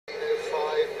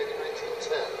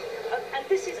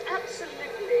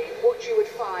you would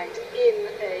find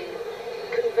in a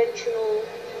conventional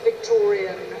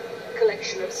Victorian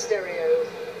collection of stereo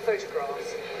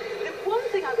photographs. The one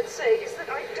thing I would say is that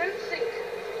I don't think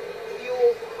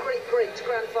your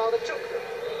great-great-grandfather took them.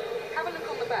 Have a look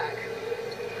on the back.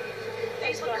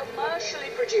 These were commercially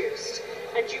produced,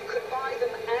 and you could buy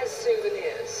them as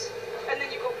souvenirs. And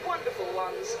then you've got wonderful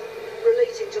ones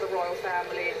relating to the royal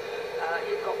family.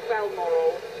 You've got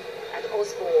Balmoral and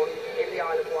Osborne in the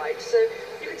Isle of Wight. So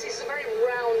you can see it's a very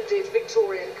rounded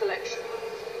Victorian collection.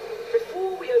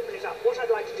 Before we open it up, what I'd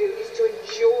like to do is to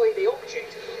enjoy the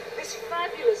object. This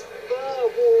fabulous burr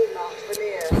walnut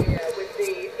veneer here with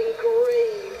the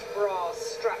engraved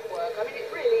brass strapwork. I mean,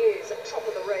 it really is a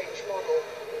top-of-the-range model.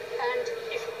 And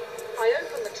if I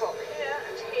open the top here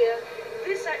and here,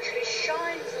 this actually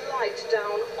shines light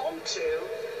down onto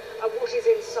what is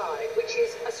inside, which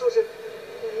is a sort of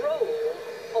roll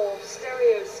of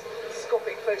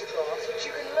stereoscopic photographs, which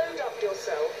you can load up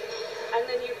yourself, and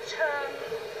then you turn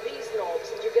these knobs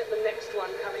and you get the next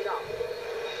one coming up.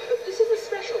 But this is a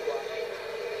special one,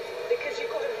 because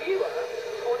you've got a viewer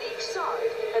on each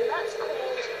side, and that's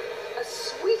called a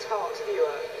sweetheart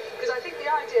viewer, because I think the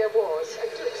idea was, and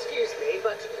do excuse me,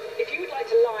 but if you would like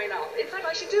to line up, in fact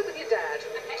I should do it with your dad.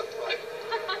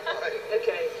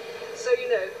 Okay, so you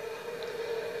know,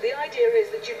 the idea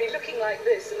is that you'd be looking like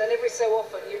this, and then every so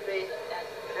often you'd be,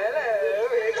 hello,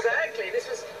 exactly. This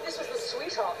was the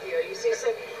sweetheart viewer, you see. So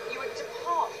you would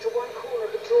depart to one corner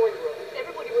of the drawing room.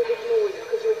 Everybody would ignore you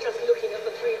because you were just looking at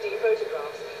the 3D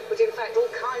photographs. But in fact, all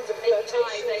kinds of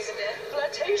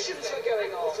flirtations were going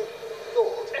on.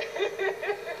 Thought.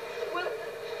 Well,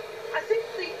 I think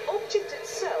the object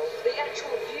itself, the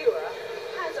actual viewer,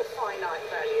 has a finite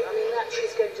value. I mean, that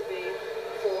is going to be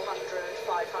 £400,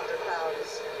 £500.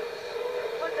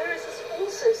 But there is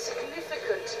also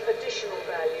significant additional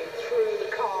value through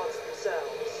the cards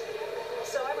themselves.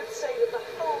 So I would say that the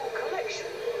whole collection,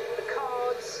 the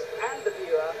cards and the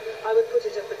viewer, I would put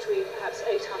it at between perhaps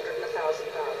 £800 and £1,000.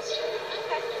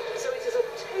 Okay. So it is a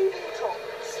tabletop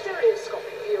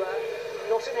stereoscopic viewer,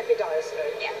 not an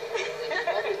epidiastone. Yeah.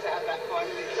 Lovely to have that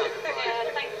finally done. Yeah,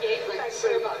 thank you. Thanks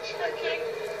so much. Thank you.